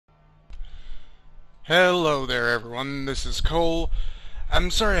Hello there everyone, this is Cole.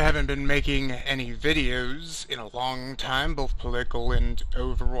 I'm sorry I haven't been making any videos in a long time, both political and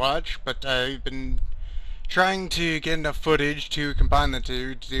Overwatch, but I've been trying to get enough footage to combine the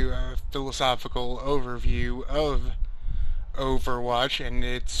two to do a philosophical overview of Overwatch and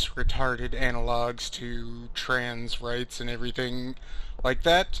its retarded analogs to trans rights and everything like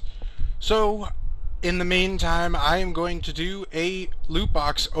that. So, in the meantime, I am going to do a loot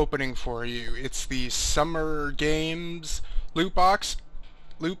box opening for you. It's the Summer Games loot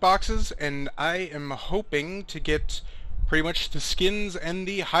boxes, and I am hoping to get pretty much the skins and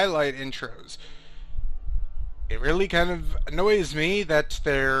the highlight intros. It really kind of annoys me that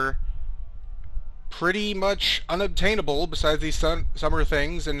they're pretty much unobtainable besides these summer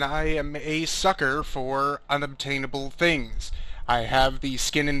things, and I am a sucker for unobtainable things. I have the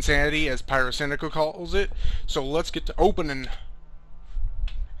skin insanity, as Pyrocynical calls it, so let's get to opening.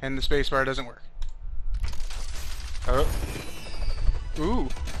 And the spacebar doesn't work. Oh. Ooh.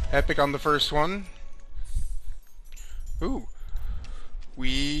 Epic on the first one. Ooh.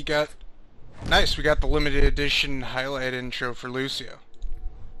 We got... Nice, we got the limited edition highlight intro for Lucio.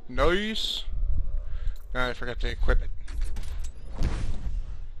 Nice. I forgot to equip it.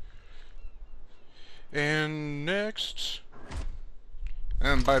 And next...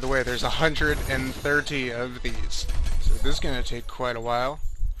 And by the way, there's 130 of these, so this is going to take quite a while.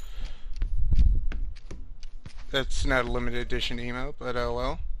 That's not a limited edition emote, but oh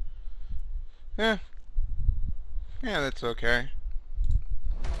well. Yeah, that's okay.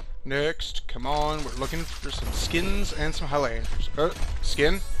 Next, come on, we're looking for some skins and some highlight intros. Oh,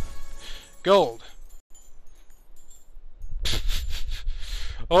 skin? Gold.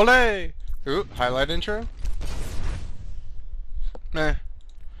 Ole! Ooh, highlight intro? Meh.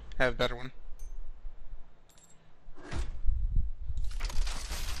 Have a better one.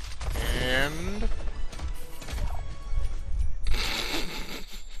 And...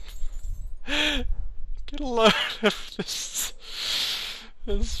 Get a load of this.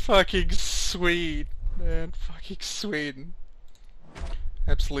 This fucking Swede, man. Fucking Sweden.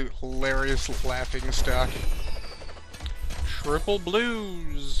 Absolute hilarious laughing stock. Triple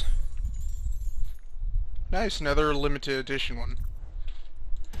blues. Nice, another limited edition one.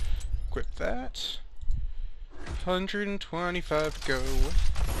 Equip that. 125 go.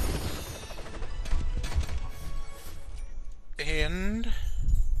 And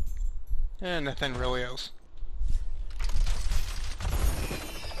nothing really else.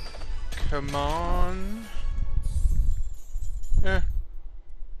 Come on.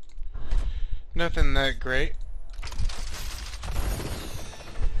 Nothing that great.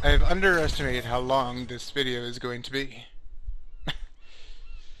 I've underestimated how long this video is going to be.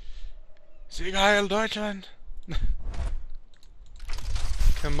 Sieg Heil Deutschland!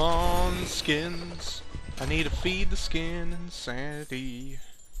 Come on, skins. I need to feed the skin insanity.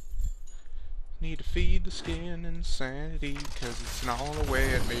 Need to feed the skin insanity, cause it's gnawing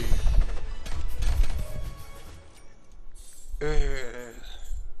away at me.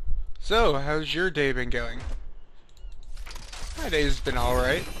 So, how's your day been going? My day's been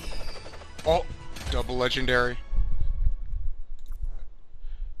alright. Oh, double legendary.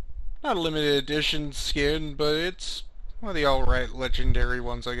 Not a limited edition skin, but it's one of the alright legendary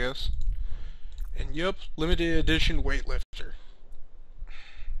ones, I guess. And yup, limited edition weightlifter.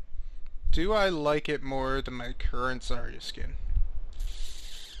 Do I like it more than my current Zarya skin?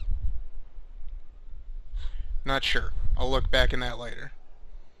 Not sure. I'll look back in that later.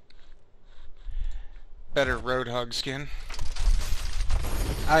 Better Roadhog skin.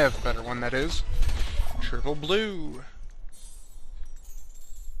 I have a better one, that is. Triple blue.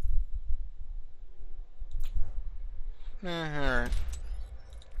 Alright.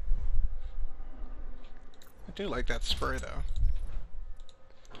 I do like that spray, though.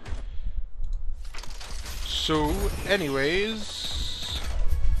 So, anyways...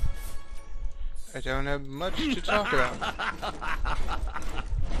 I don't have much to talk about.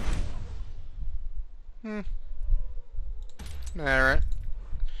 Alright.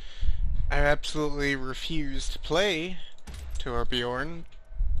 I absolutely refuse to play Torbjorn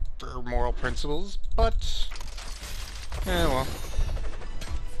for moral principles, but... well.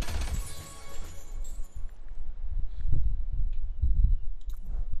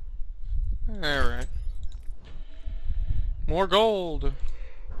 Alright. More gold!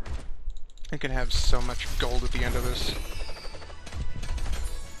 I can have so much gold at the end of this.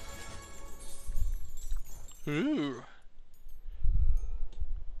 Ooh.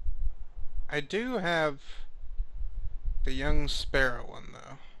 I do have the Young Sparrow one,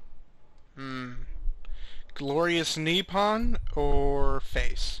 though. Glorious Nippon or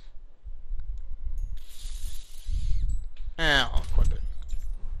Face?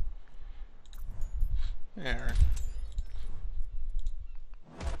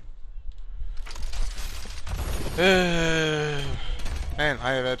 Man,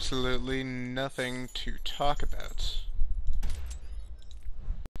 I have absolutely nothing to talk about.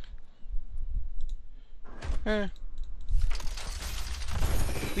 Eh.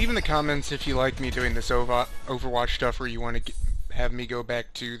 Leave in the comments if you like me doing this Overwatch stuff or you want to have me go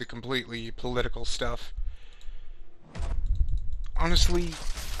back to the completely political stuff. Honestly,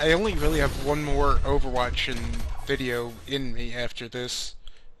 I only really have one more Overwatch video in me after this,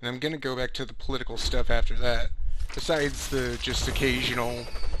 and I'm gonna go back to the political stuff after that. Besides the just occasional,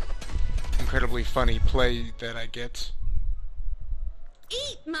 incredibly funny play that I get.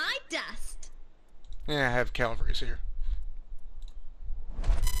 Eat my dust! Yeah, I have Calvary's here.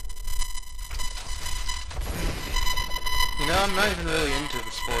 You know, I'm not even really into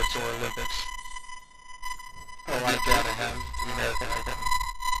the sports or Olympics. Oh, I doubt I have the American Idol.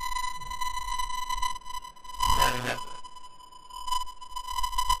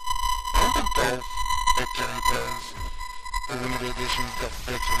 I think golf victory pose. The limited edition golf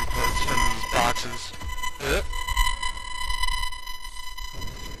victory pose from these boxes. Yep.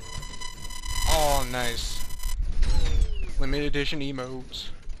 Oh, nice. Limited edition emotes.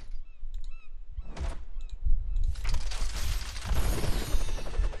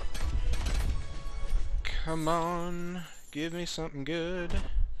 Come on, give me something good.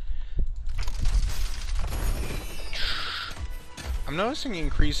 I'm noticing an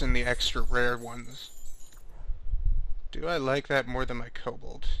increase in the extra rare ones. Do I like that more than my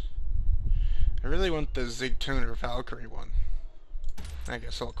Cobalt? I really want the Zigtuner Valkyrie one. I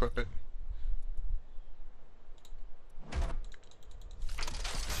guess I'll equip it.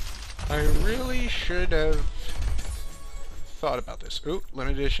 I really should have thought about this. Ooh,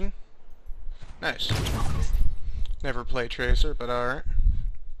 limited edition. Nice. Never played Tracer, but alright.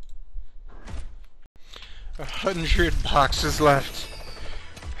 100 boxes left.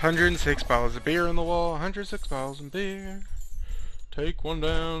 106 bottles of beer on the wall. 106 bottles of beer. Take one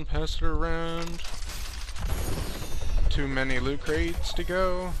down, pass it around. Too many loot crates to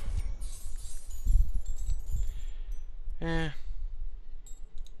go. Eh.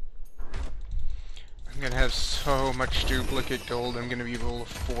 I'm gonna have so much duplicate gold, I'm gonna be able to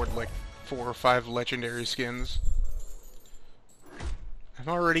afford like 4 or 5 legendary skins. I'm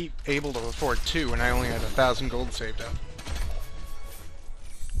already able to afford 2 and I only have 1,000 gold saved up.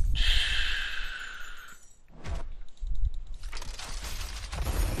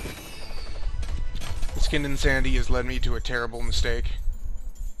 The skin insanity has led me to a terrible mistake.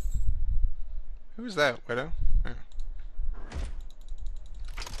 Who is that, Widow?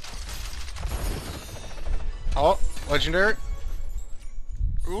 Oh, legendary.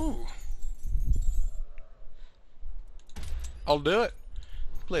 Ooh. I'll do it.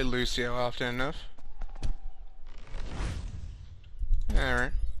 Play Lucio often enough.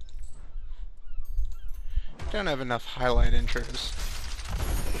 Alright. Don't have enough highlight intros.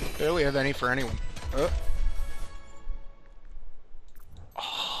 Barely have any for anyone. Oh,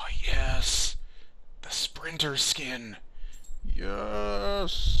 yes! The Sprinter skin!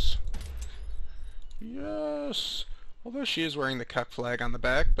 Yes! Yes! Although she is wearing the cuck flag on the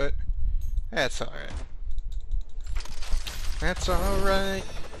back, but that's alright. That's alright.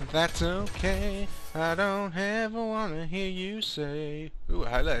 That's okay. I don't ever wanna hear you say. Ooh,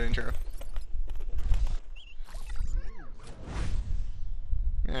 highlight intro.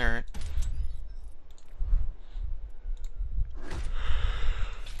 Alright.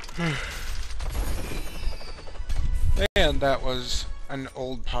 And that was an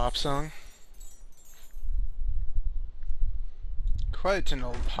old pop song. Quite an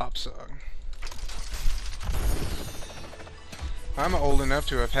old pop song. I'm old enough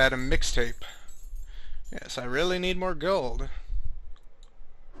to have had a mixtape. Yes, I really need more gold.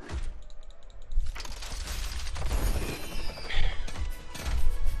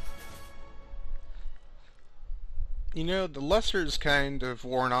 You know, the lesser's kind of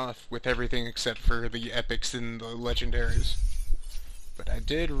worn off with everything except for the epics and the legendaries. But I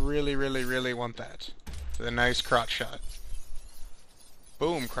did really, really, really want that. The nice crotch shot.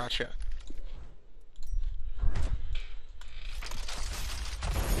 Boom, crotch shot.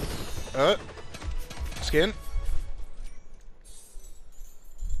 Skin.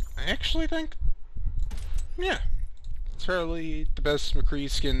 I actually think, yeah, it's probably the best McCree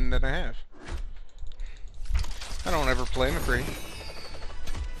skin that I have. I don't ever play McCree.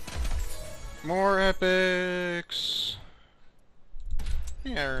 More epics.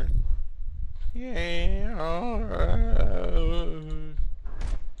 Yeah. Yeah. I'm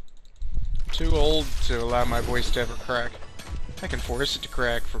too old to allow my voice to ever crack. I can force it to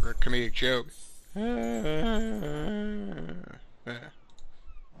crack for a comedic joke.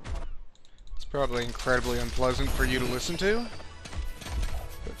 It's probably incredibly unpleasant for you to listen to.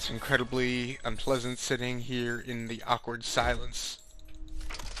 It's incredibly unpleasant sitting here in the awkward silence.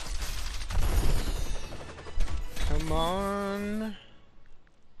 Come on.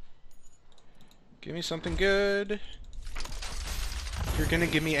 Give me something good. If you're gonna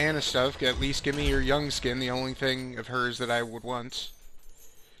give me Anna stuff, at least give me your young skin, the only thing of hers that I would want.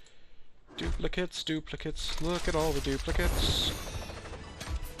 Duplicates, duplicates, look at all the duplicates.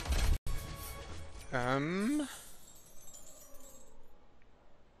 What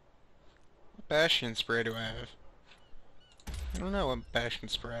Bastion spray do I have? I don't know what Bastion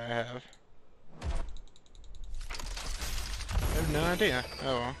spray I have. I have no idea.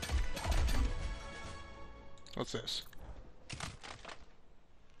 Oh well. What's this?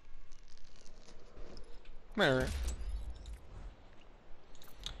 Alright.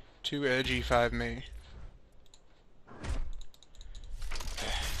 Too edgy 5 me.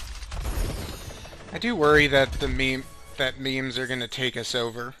 I do worry that memes are gonna take us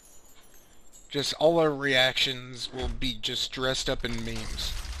over. Just all our reactions will be just dressed up in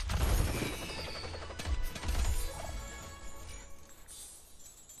memes.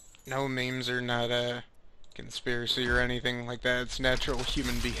 No, memes are not a conspiracy or anything like that. It's natural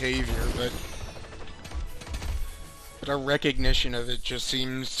human behavior, but our recognition of it just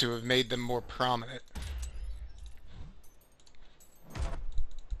seems to have made them more prominent.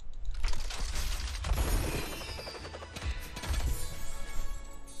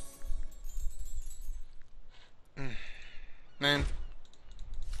 Man.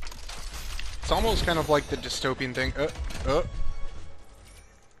 It's almost kind of like the dystopian thing.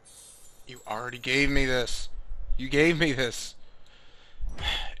 You already gave me this. You gave me this.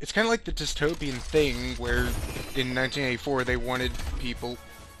 It's kind of like the dystopian thing where in 1984 they wanted people...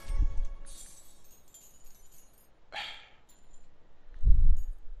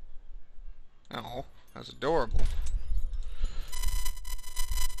 Oh, that's adorable.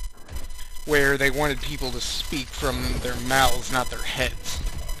 Where they wanted people to speak from their mouths, not their heads.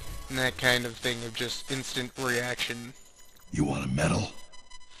 And that kind of thing of just instant reaction. You want a medal?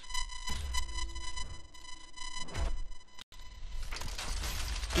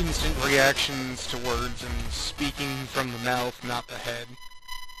 Instant reactions to words and speaking from the mouth, not the head.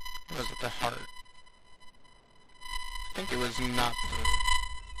 Or was it the heart? I think it was not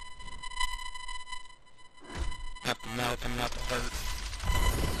the mouth and not the heart.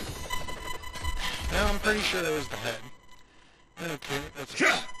 No, I'm pretty sure it was the head. Okay, that's it.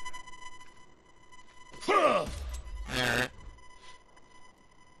 Alright.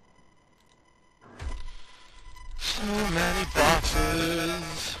 So many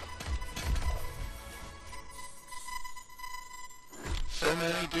boxes. So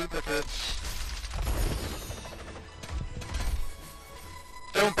many duplicates.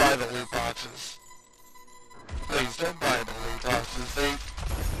 Don't buy the loot boxes. Please don't buy the loot boxes.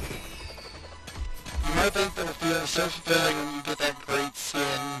 You might think that it feels so fulfilling when you get that great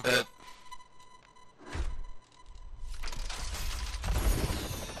skin, but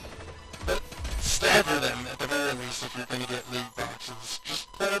stagger them at the very least if you're going to get loot boxes. Just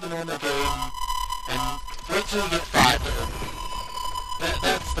play the normal game and wait till you get 5 of them.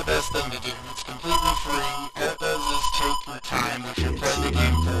 That's the best thing to do. It's completely free. All it does is take your time, which you're playing the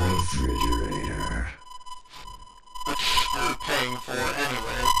game for. Refrigerator. Which you're paying for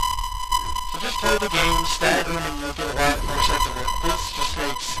anyway. So just play the game, stagger them, and you'll get a lot more sense of it. This just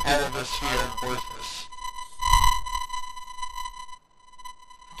makes all of this feel worthless.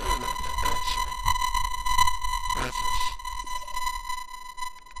 Don't look at that shit. What's this?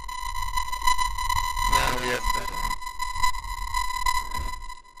 Now we have better.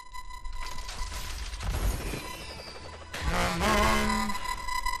 Come on.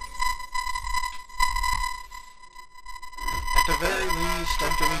 At the very least,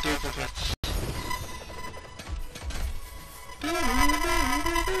 don't give me duplicates.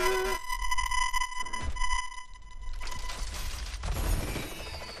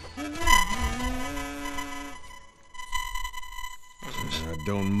 I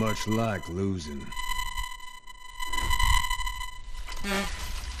don't much like losing.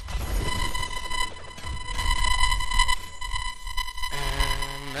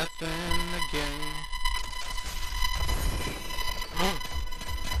 And nothing again.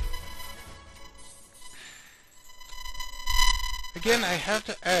 Again, I have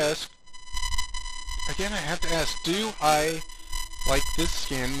to ask, do I like this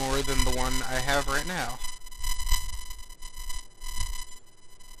skin more than the one I have right now?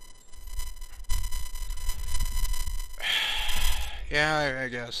 Yeah, I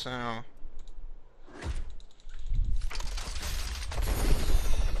guess so.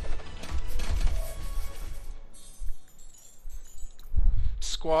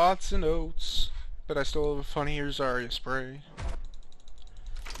 squats and oats. But I still have a funnier Zarya spray.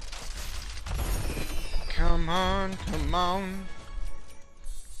 Come on, come on.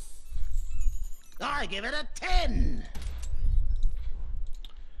 I give it a 10.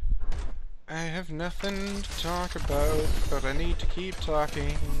 I have nothing to talk about, but I need to keep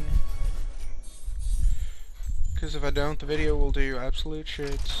talking. Because if I don't, the video will do absolute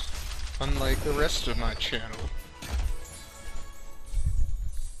shit. Unlike the rest of my channel.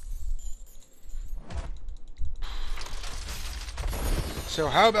 So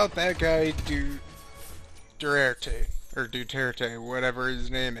how about that guy Duterte, whatever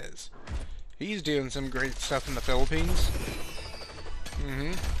his name is. He's doing some great stuff in the Philippines.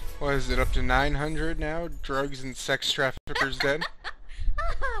 What is it, up to 900 now? Drugs and sex traffickers dead?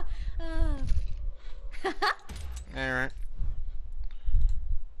 Alright.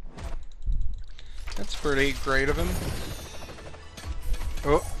 That's pretty great of him.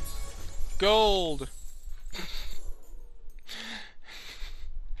 Oh! Gold!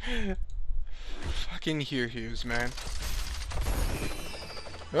 Fucking Hughes, man.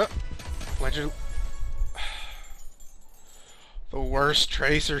 Oh! Legend. The worst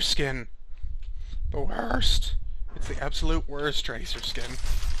Tracer skin. The worst. It's the absolute worst Tracer skin.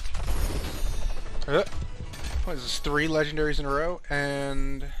 What is this? 3 legendaries in a row,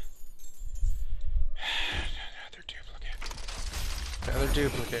 and another duplicate. Another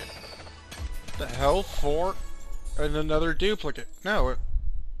duplicate. The hell? 4 and another duplicate. No.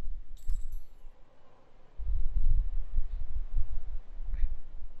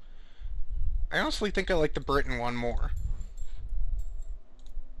 I honestly think I like the Britain one more.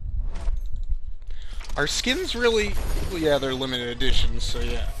 Are skins really... Well, yeah, they're limited editions, so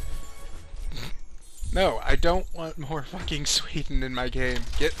yeah. No, I don't want more fucking Sweden in my game.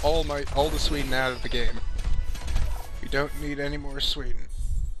 Get all the Sweden out of the game. We don't need any more Sweden.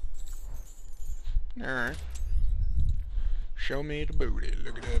 Alright. Show me the booty.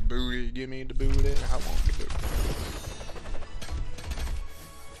 Look at that booty. Give me the booty. I want the booty.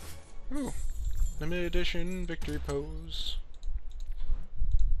 Ooh. Limited edition victory pose.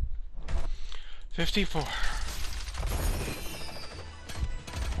 54.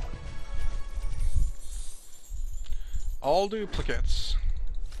 All duplicates.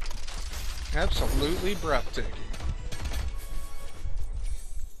 Absolutely breathtaking.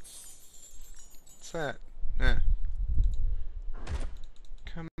 What's that? Eh.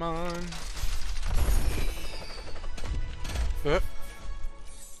 Come on. Oop.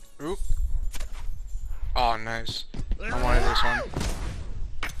 Oh, nice. I wanted this one.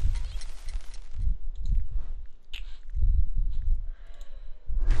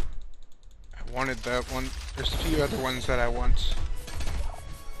 I wanted that one. There's a few other ones that I want.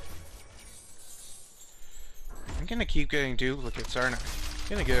 I'm gonna keep getting duplicates, aren't I?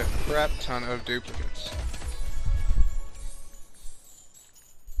 I'm gonna get a crap ton of duplicates.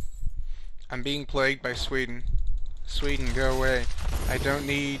 I'm being plagued by Sweden. Sweden, go away. I don't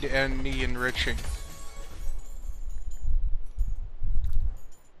need any enriching.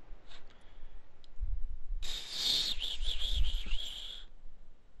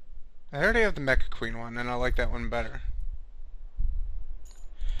 I already have the Mecha Queen one, and I like that one better.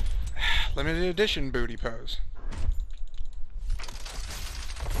 Limited edition booty pose.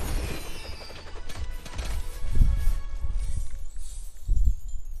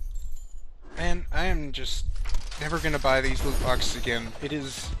 Man, I am just never gonna buy these loot boxes again. It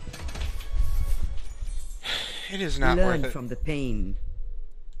is not worth it. Learn from the pain.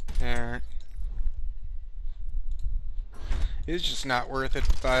 Alright. It's just not worth it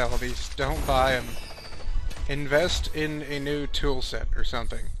to buy all these. Don't buy them. Invest in a new tool set or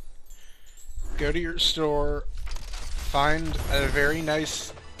something. Go to your store, find a very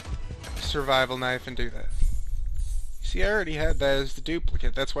nice survival knife and do that. See, I already had that as the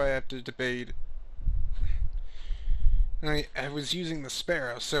duplicate. That's why I have to debate. I was using the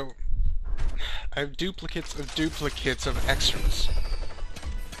Sparrow, so I have duplicates of extras.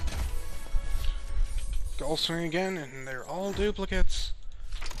 Goal swing again, and they're all duplicates.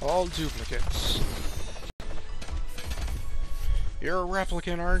 All duplicates. You're a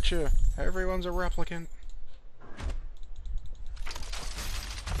replicant, aren't you? Everyone's a replicant.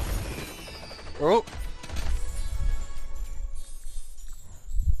 Oh!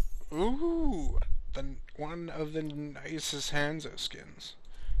 Ooh! One of the nicest Hanzo skins.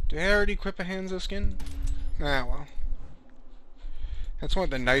 Did I already equip a Hanzo skin? Ah, well. That's one of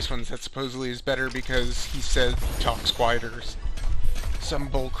the nice ones that supposedly is better because he said he talks quieter. Some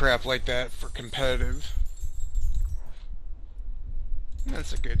bullcrap like that for competitive.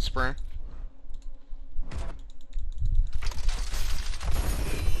 That's a good spray.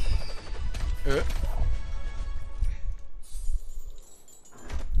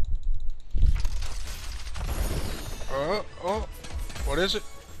 Oh, what is it?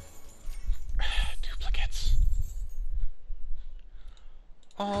 Duplicates.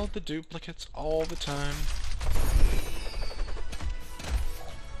 All the duplicates, all the time.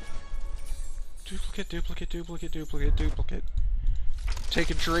 Duplicate, duplicate, duplicate, duplicate, duplicate. Take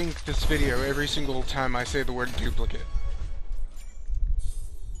a drink this video every single time I say the word duplicate.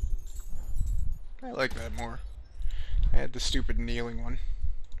 I like that more. I had the stupid kneeling one.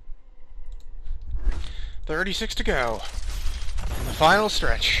 36 to go. In the final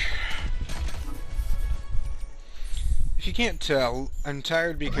stretch. If you can't tell, I'm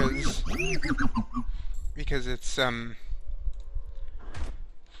tired because it's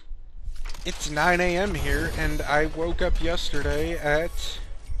 9 a.m. here, and I woke up yesterday at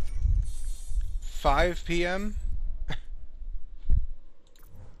 5 p.m.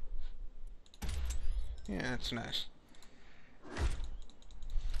 Yeah, it's nice.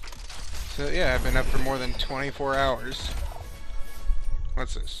 So yeah, I've been up for more than 24 hours.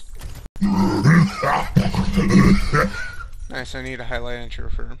 What's this? Nice, I need a highlight intro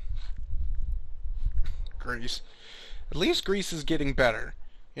for Greece. At least Greece is getting better.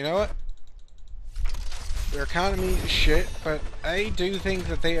 You know what? Their economy is shit, but I do think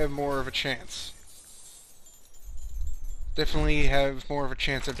that they have more of a chance. Definitely have more of a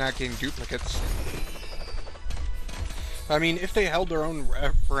chance of not getting duplicates. I mean, if they held their own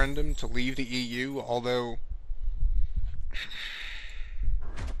referendum to leave the EU, although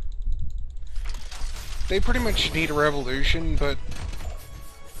they pretty much need a revolution, but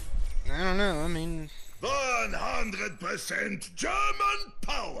I don't know, I mean 100% German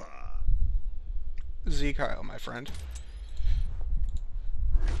power! Z Kyle, my friend.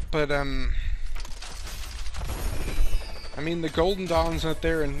 But, I mean, the Golden Dawn's out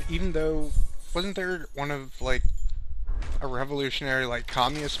there, and even though, wasn't there one of, like, a revolutionary, like,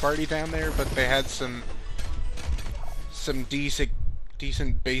 communist party down there, but they had some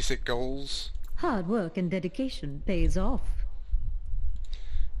decent basic goals? Hard work and dedication pays off.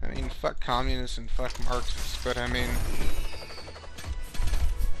 I mean, fuck communists and fuck Marxists, but I mean,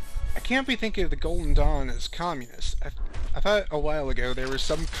 I can't be thinking of the Golden Dawn as communist. I thought a while ago there was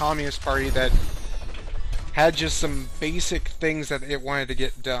some communist party that had just some basic things that it wanted to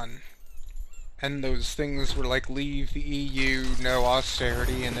get done. And those things were like leave the EU, no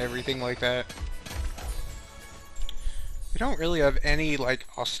austerity, and everything like that. We don't really have any, like,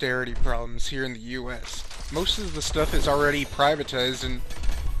 austerity problems here in the US. Most of the stuff is already privatized, and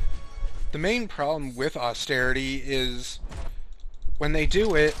the main problem with austerity is when they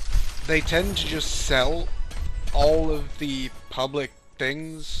do it, they tend to just sell all of the public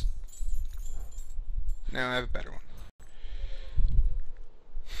things. No, I have a better one.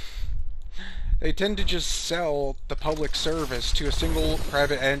 They tend to just sell the public service to a single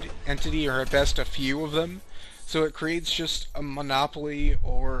private entity, or at best a few of them, so it creates just a monopoly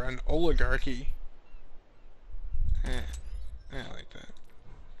or an oligarchy. I like that.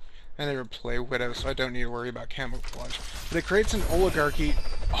 I never play Widow, so I don't need to worry about camouflage. But it creates an oligarchy.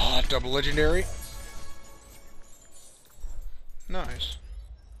 Oh, double legendary. Nice.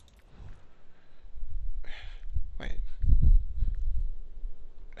 Wait.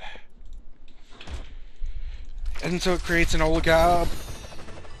 And so it creates an oligarchy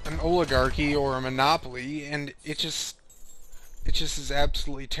or a monopoly, and it just is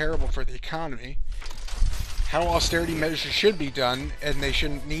absolutely terrible for the economy. How austerity measures should be done, and they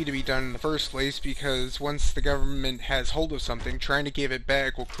shouldn't need to be done in the first place, because once the government has hold of something, trying to give it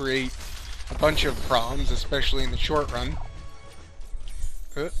back will create a bunch of problems, especially in the short run.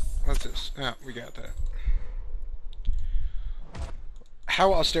 What's this? Oh, we got that.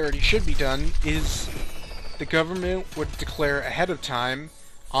 How austerity should be done is the government would declare ahead of time,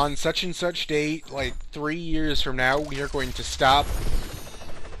 on such and such date, like 3 years from now, we are going to stop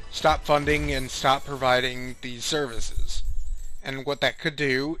funding and stop providing these services. And what that could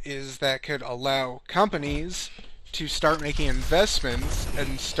do is that could allow companies to start making investments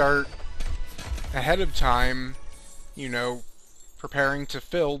and start ahead of time, you know, preparing to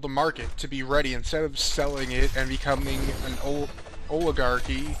fill the market to be ready, instead of selling it and becoming an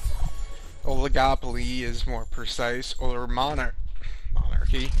oligarchy. Oligopoly is more precise, or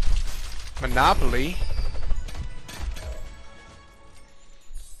monarchy. Monopoly.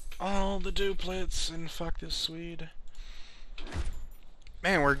 All the duplets, and fuck this Swede.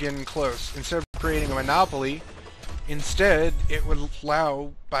 Man, we're getting close. Instead of creating a monopoly, instead it would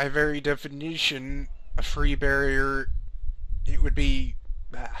allow, by very definition, a free barrier. It would be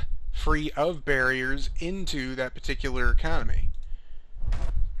free of barriers into that particular economy.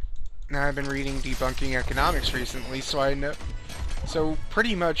 Now I've been reading Debunking Economics recently, so I know. So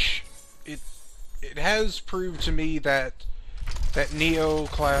pretty much, it has proved to me that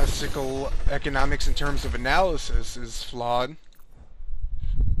neoclassical economics in terms of analysis is flawed.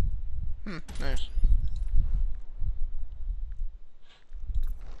 Nice.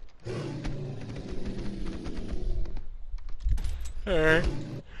 Alright.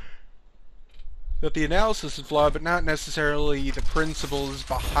 That the analysis is flawed, but not necessarily the principles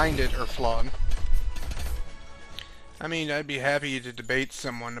behind it are flawed. I mean, I'd be happy to debate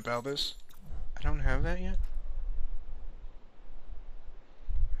someone about this. I don't have that yet?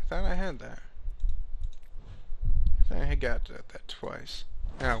 I thought I had that. I thought I had got that twice.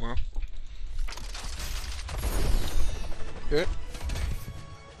 Oh well. Good.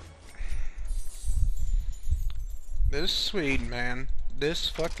 This Swede, man. This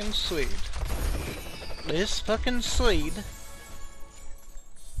fucking Swede. This fucking Swede.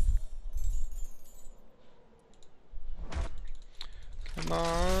 Come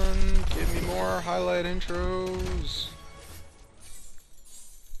on, give me more highlight intros.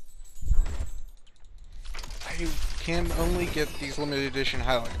 I can only get these limited edition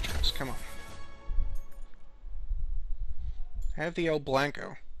highlight intros. Come on. I have the El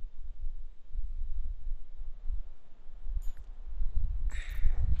Blanco.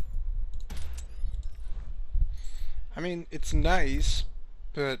 I mean, it's nice,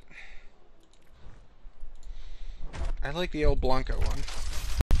 but I like the El Blanco one.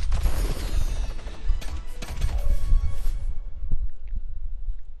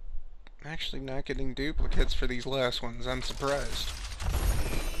 I'm actually not getting duplicates for these last ones. I'm surprised.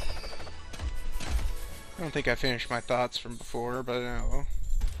 I don't think I finished my thoughts from before, but oh.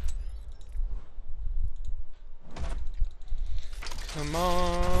 Come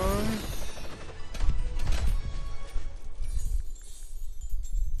on.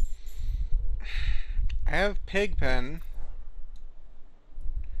 I have Pigpen.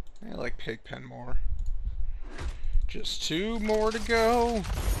 I like Pigpen more. Just 2 more to go.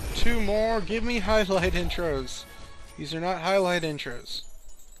 2 more. Give me highlight intros. These are not highlight intros.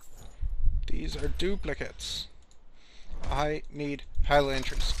 These are duplicates. I need highlight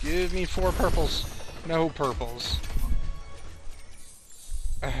intros. Give me 4 purples. No purples.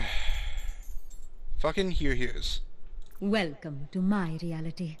 Fucking Hughes. Welcome to my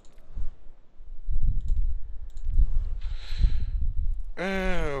reality.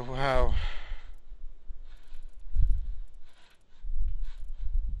 Oh, wow.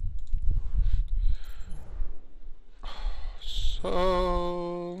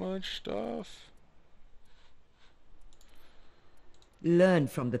 So much stuff. Learn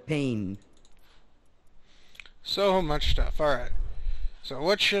from the pain. So much stuff. Alright. So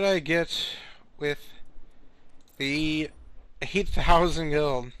what should I get with the 8,000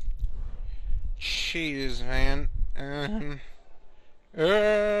 gold? Jeez, man. I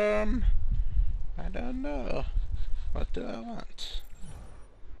don't know. What do I want?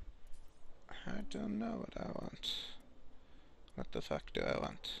 I don't know what I want. What the fuck do I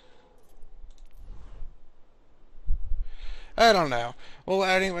want? I don't know. Well,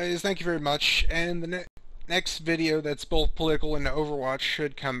 anyways, thank you very much. And the next video that's both political and Overwatch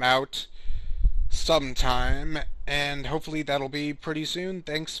should come out sometime. And hopefully that'll be pretty soon.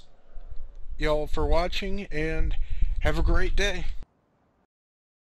 Thanks, y'all, for watching, and have a great day.